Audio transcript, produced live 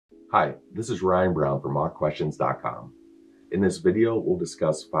Hi, this is Ryan Brown from mockquestions.com. In this video, we'll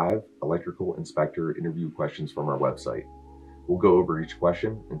discuss 5 electrical inspector interview questions from our website. We'll go over each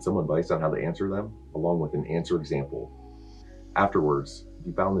question and some advice on how to answer them, along with an answer example. Afterwards, if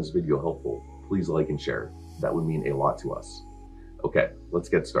you found this video helpful, please like and share. That would mean a lot to us. Okay, let's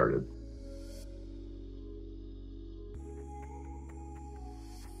get started.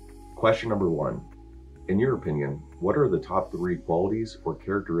 Question number 1. In your opinion, what are the top 3 qualities or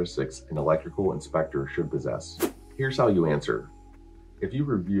characteristics an electrical inspector should possess? Here's how you answer. If you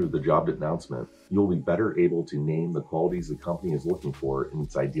review the job announcement, you'll be better able to name the qualities the company is looking for in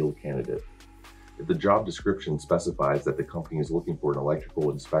its ideal candidate. If the job description specifies that the company is looking for an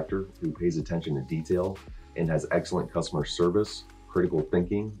electrical inspector who pays attention to detail and has excellent customer service, critical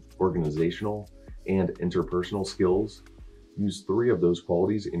thinking, organizational, and interpersonal skills, use 3 of those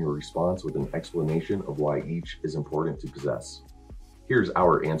qualities in your response with an explanation of why each is important to possess. Here's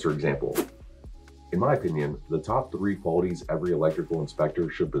our answer example. In my opinion, the top 3 qualities every electrical inspector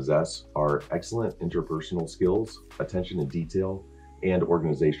should possess are excellent interpersonal skills, attention to detail, and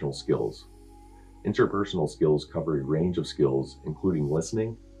organizational skills. Interpersonal skills cover a range of skills, including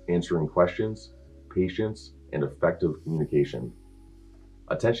listening, answering questions, patience, and effective communication.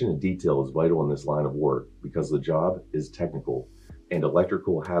 Attention to detail is vital in this line of work because the job is technical and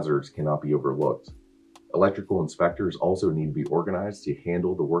electrical hazards cannot be overlooked. Electrical inspectors also need to be organized to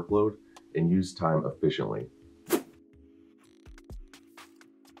handle the workload and use time efficiently.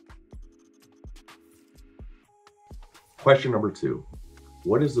 Question number 2.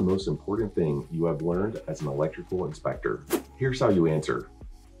 What is the most important thing you have learned as an electrical inspector? Here's how you answer.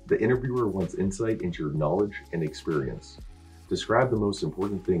 The interviewer wants insight into your knowledge and experience. Describe the most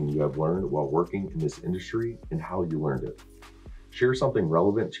important thing you have learned while working in this industry and how you learned it. Share something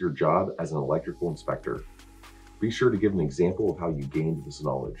relevant to your job as an electrical inspector. Be sure to give an example of how you gained this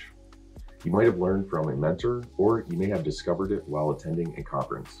knowledge. You might have learned from a mentor, or you may have discovered it while attending a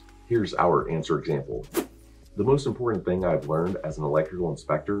conference. Here's our answer example. The most important thing I've learned as an electrical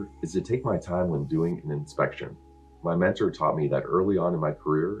inspector is to take my time when doing an inspection. My mentor taught me that early on in my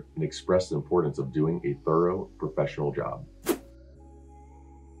career and expressed the importance of doing a thorough, professional job.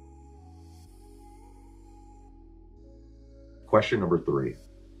 Question number 3.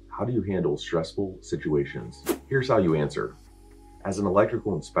 How do you handle stressful situations? Here's how you answer. As an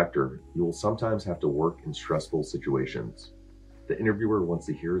electrical inspector, you will sometimes have to work in stressful situations. The interviewer wants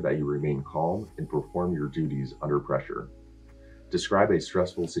to hear that you remain calm and perform your duties under pressure. Describe a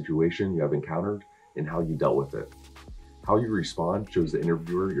stressful situation you have encountered and how you dealt with it. How you respond shows the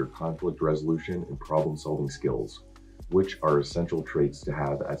interviewer your conflict resolution and problem-solving skills, which are essential traits to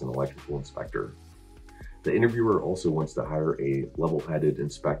have as an electrical inspector. The interviewer also wants to hire a level-headed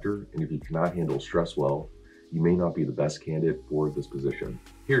inspector, and if you cannot handle stress well, you may not be the best candidate for this position.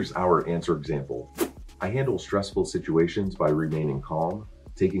 Here's our answer example. I handle stressful situations by remaining calm,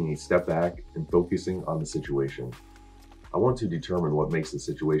 taking a step back, and focusing on the situation. I want to determine what makes the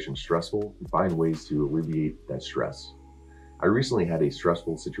situation stressful and find ways to alleviate that stress. I recently had a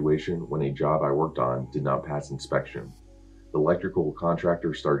stressful situation when a job I worked on did not pass inspection. The electrical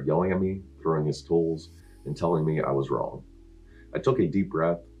contractor started yelling at me, throwing his tools, and telling me I was wrong. I took a deep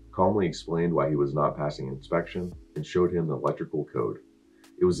breath, calmly explained why he was not passing inspection, and showed him the electrical code.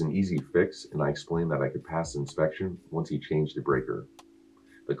 It was an easy fix, and I explained that I could pass the inspection once he changed the breaker.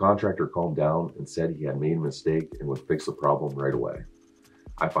 The contractor calmed down and said he had made a mistake and would fix the problem right away.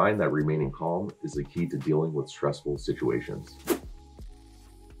 I find that remaining calm is the key to dealing with stressful situations.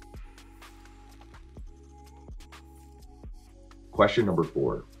 Question number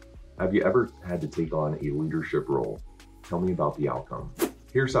 4. Have you ever had to take on a leadership role? Tell me about the outcome.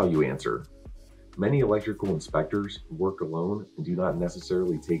 Here's how you answer. Many electrical inspectors work alone and do not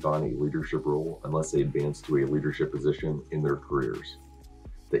necessarily take on a leadership role unless they advance to a leadership position in their careers.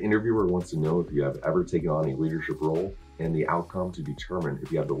 The interviewer wants to know if you have ever taken on a leadership role and the outcome to determine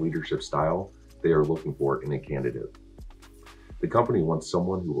if you have the leadership style they are looking for in a candidate. The company wants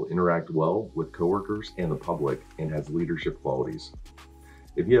someone who will interact well with coworkers and the public and has leadership qualities.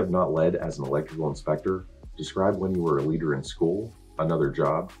 If you have not led as an electrical inspector, describe when you were a leader in school, another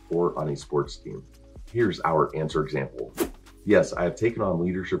job, or on a sports team. Here's our answer example. Yes, I have taken on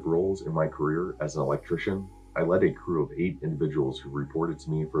leadership roles in my career as an electrician. I led a crew of 8 individuals who reported to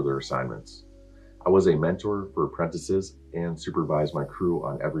me for their assignments. I was a mentor for apprentices and supervised my crew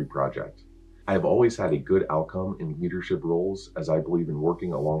on every project. I have always had a good outcome in leadership roles as I believe in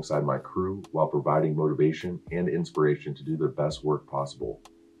working alongside my crew while providing motivation and inspiration to do the best work possible.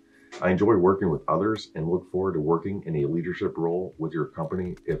 I enjoy working with others and look forward to working in a leadership role with your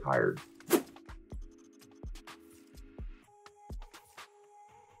company if hired.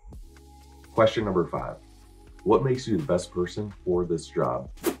 Question number 5. What makes you the best person for this job?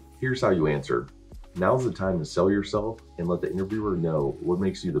 Here's how you answer. Now's the time to sell yourself and let the interviewer know what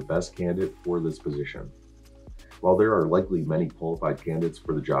makes you the best candidate for this position. While there are likely many qualified candidates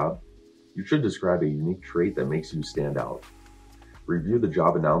for the job, you should describe a unique trait that makes you stand out. Review the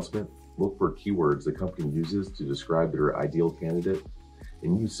job announcement, look for keywords the company uses to describe their ideal candidate,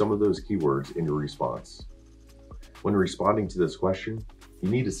 and use some of those keywords in your response. When responding to this question, you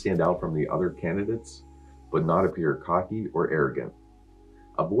need to stand out from the other candidates, but not appear cocky or arrogant.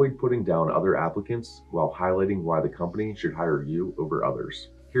 Avoid putting down other applicants while highlighting why the company should hire you over others.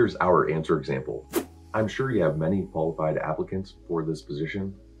 Here's our answer example. I'm sure you have many qualified applicants for this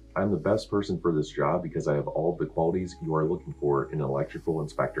position. I'm the best person for this job because I have all the qualities you are looking for in an electrical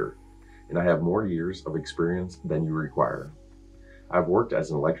inspector, and I have more years of experience than you require. I've worked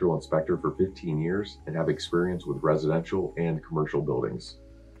as an electrical inspector for 15 years and have experience with residential and commercial buildings.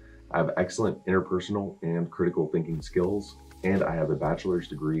 I have excellent interpersonal and critical thinking skills, and I have a bachelor's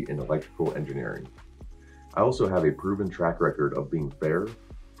degree in electrical engineering. I also have a proven track record of being fair,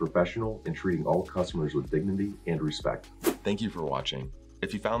 professional, and treating all customers with dignity and respect. Thank you for watching.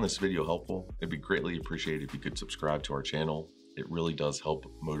 If you found this video helpful, it'd be greatly appreciated if you could subscribe to our channel. It really does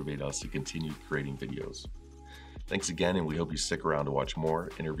help motivate us to continue creating videos. Thanks again, and we hope you stick around to watch more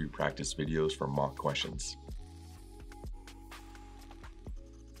interview practice videos from Mock Questions.